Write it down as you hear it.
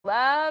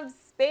love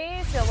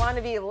space, you'll want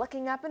to be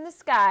looking up in the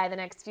sky the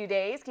next few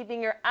days,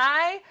 keeping your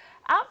eye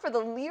out for the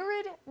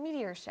Lyrid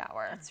meteor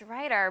shower. That's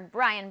right. Our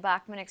Bryan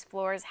Bachman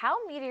explores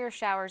how meteor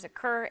showers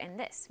occur in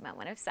this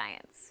moment of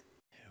science.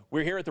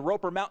 We're here at the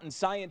Roper Mountain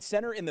Science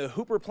Center in the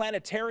Hooper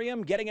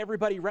Planetarium, getting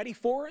everybody ready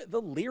for the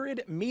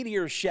Lyrid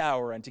meteor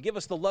shower. And to give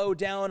us the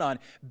lowdown on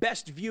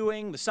best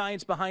viewing, the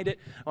science behind it,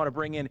 I want to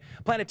bring in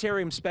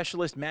planetarium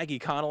specialist Maggie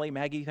Connolly.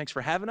 Maggie, thanks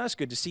for having us.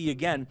 Good to see you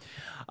again.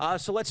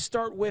 So let's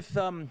start with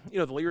the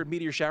Lyrid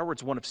meteor shower.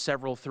 It's one of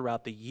several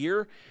throughout the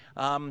year.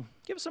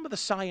 Give us some of the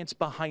science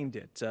behind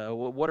it.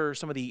 What are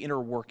some of the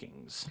inner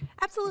workings?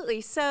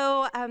 Absolutely.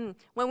 So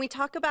when we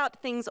talk about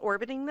things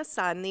orbiting the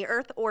sun, the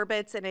Earth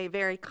orbits in a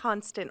very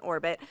constant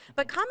orbit,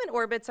 but comet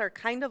orbits are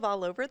kind of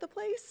all over the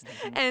place.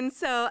 And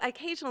so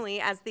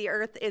occasionally, as the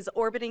Earth is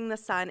orbiting the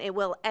sun, it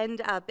will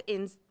end up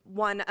in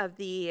one of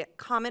the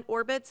comet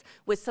orbits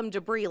with some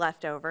debris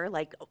left over,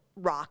 like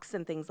rocks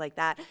and things like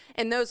that.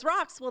 And those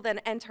rocks will then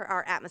enter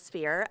our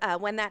atmosphere.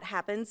 When that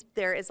happens,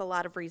 there is a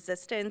lot of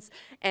resistance,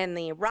 and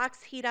the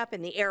rocks heat up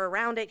and the air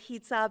around it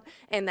heats up,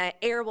 and the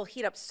air will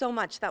heat up so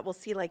much that we'll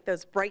see like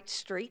those bright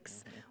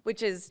streaks,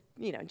 which is,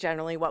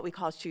 generally what we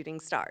call shooting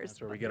stars.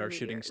 That's where we get our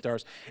shooting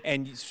stars.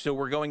 And so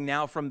we're going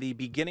now from the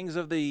beginnings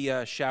of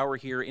the shower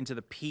here into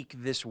the peak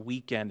this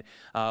weekend.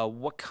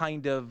 What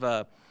kind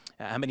of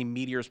how many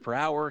meteors per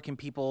hour can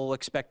people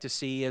expect to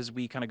see as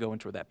we kind of go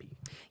into that peak?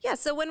 Yeah,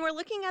 so when we're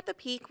looking at the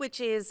peak, which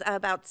is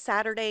about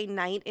Saturday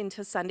night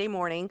into Sunday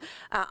morning,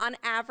 on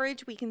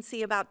average, we can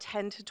see about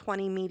 10 to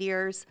 20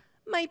 meteors.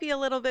 Might be a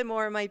little bit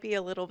more, might be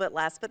a little bit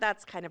less, but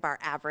that's kind of our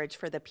average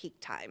for the peak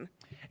time.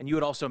 And you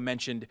had also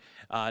mentioned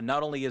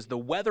not only is the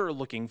weather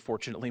looking,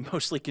 fortunately,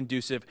 mostly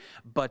conducive,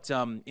 but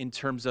in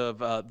terms of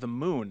the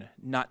moon,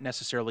 not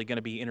necessarily going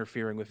to be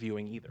interfering with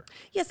viewing either.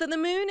 Yeah, so the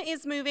moon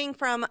is moving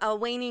from a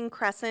waning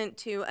crescent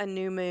to a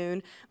new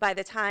moon. By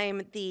the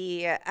time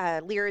the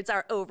Lyrids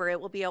are over, it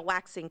will be a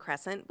waxing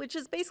crescent, which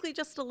is basically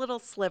just a little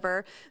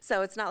sliver.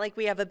 So it's not like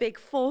we have a big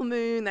full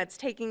moon that's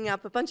taking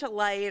up a bunch of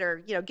light or,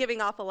 giving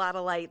off a lot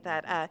of light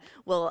that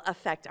will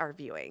affect our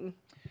viewing.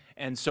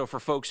 And so for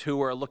folks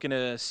who are looking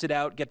to sit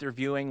out, get their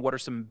viewing, what are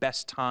some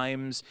best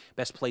times,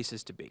 best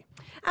places to be?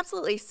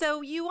 Absolutely.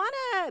 So you want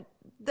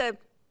to,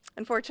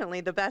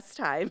 unfortunately, the best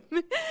time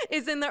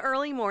is in the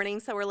early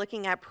morning. So we're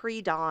looking at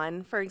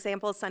pre-dawn. For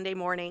example, Sunday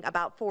morning,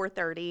 about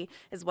 4:30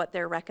 is what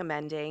they're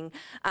recommending.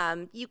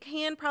 You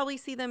can probably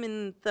see them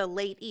in the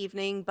late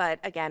evening, but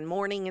again,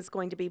 morning is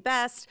going to be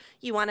best.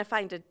 You want to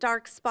find a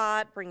dark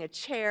spot, bring a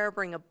chair,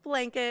 bring a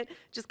blanket,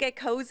 just get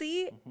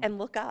cozy and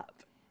look up.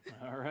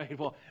 All right.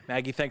 Well,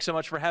 Maggie, thanks so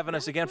much for having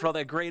us again for all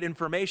that great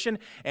information.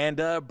 And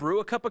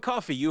brew a cup of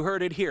coffee. You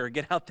heard it here.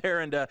 Get out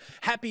there and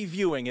happy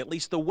viewing. At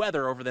least the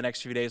weather over the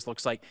next few days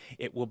looks like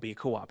it will be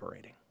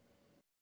cooperating.